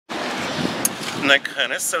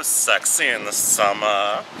Neukölln is so sexy in the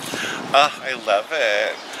summer. I love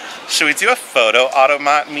it. Should we do a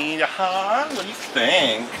Photoautomat meet, huh? What do you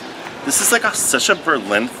think? This is like such a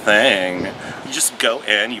Berlin thing. You just go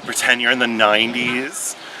in, you pretend you're in the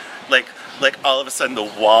 90s. Like all of a sudden the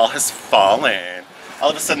wall has fallen. All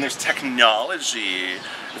of a sudden there's technology.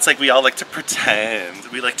 It's like we all like to pretend.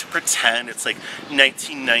 We like to pretend it's like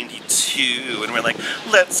 1992 and we're like,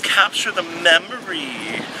 let's capture the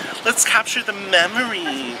memory. Let's capture the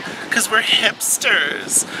memory. Because we're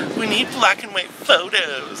hipsters. We need black and white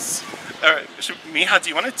photos. Alright, Miha, do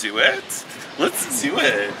you want to do it? Let's do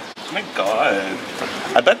it. Oh my god.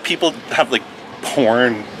 I bet people have like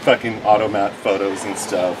porn fucking automat photos and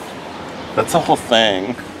stuff. That's a whole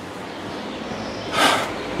thing.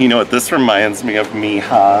 You know what this reminds me of,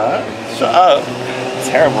 Miha? Shut up.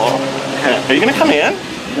 Terrible. Are you gonna come in?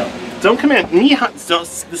 No. Don't come in. Miha,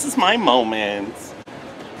 this is my moment.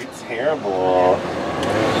 You're terrible.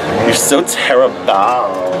 You're so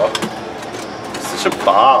terrible. You're such a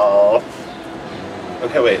ball.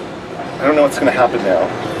 Okay, wait. I don't know what's gonna happen now.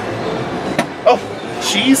 Oh,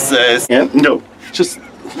 Jesus. No, just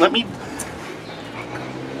let me.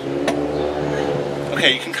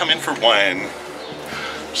 Okay, you can come in for one.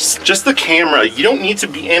 Just the camera. You don't need to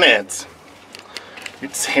be in it.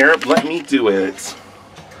 You're terrible. Let me do it.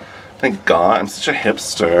 Thank God, I'm such a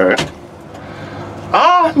hipster.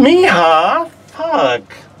 Ah, Miha!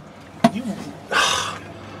 Fuck.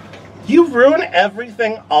 You ruin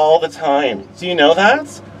everything all the time. Do you know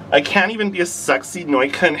that? I can't even be a sexy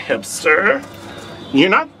Neukölln hipster. You're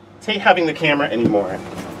not having the camera anymore.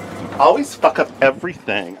 Always fuck up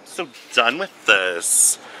everything. I'm so done with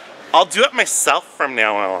this. I'll do it myself from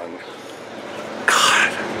now on.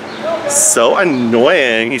 God, so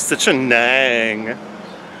annoying. He's such a nang.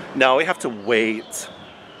 Now we have to wait.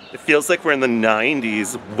 It feels like we're in the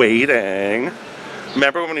 90s waiting.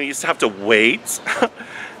 Remember when we used to have to wait?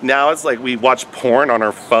 Now it's like we watch porn on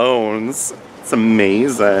our phones. It's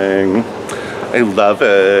amazing. I love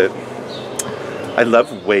it. I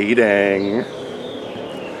love waiting.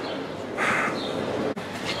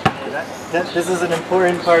 This is an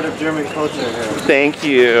important part of German culture here. Thank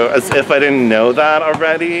you. As if I didn't know that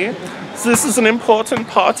already. So this is an important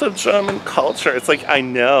part of German culture. It's like, I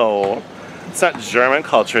know. It's not German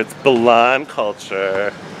culture, it's blonde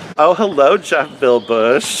culture. Oh, hello, Jeff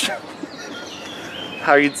Bilbush.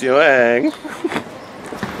 How are you doing?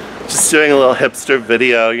 Just doing a little hipster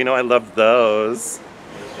video. You know I love those.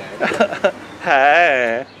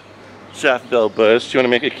 Hey, Jeff Bilbush. Do you want to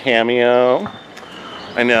make a cameo?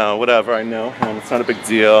 I know, whatever, I know him. It's not a big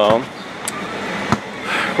deal.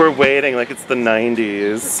 We're waiting like it's the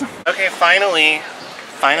 90s. Okay, finally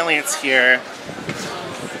it's here.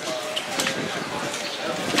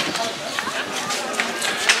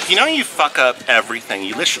 You know you fuck up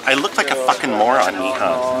everything. I look like a fucking moron,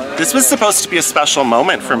 Miha. This was supposed to be a special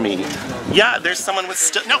moment for me. Yeah, there's someone with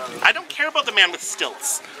stilts. No, I don't care about the man with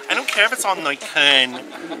stilts. I don't care if it's on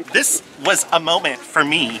Neukölln. This was a moment for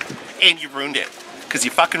me, and you ruined it. Because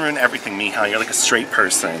you fucking ruined everything, Miha. You're like a straight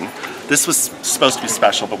person. This was supposed to be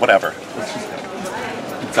special, but whatever.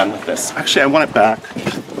 I'm done with this. Actually, I want it back.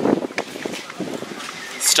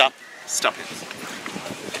 Stop. Stop it.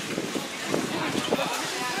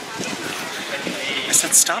 I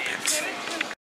said stop it.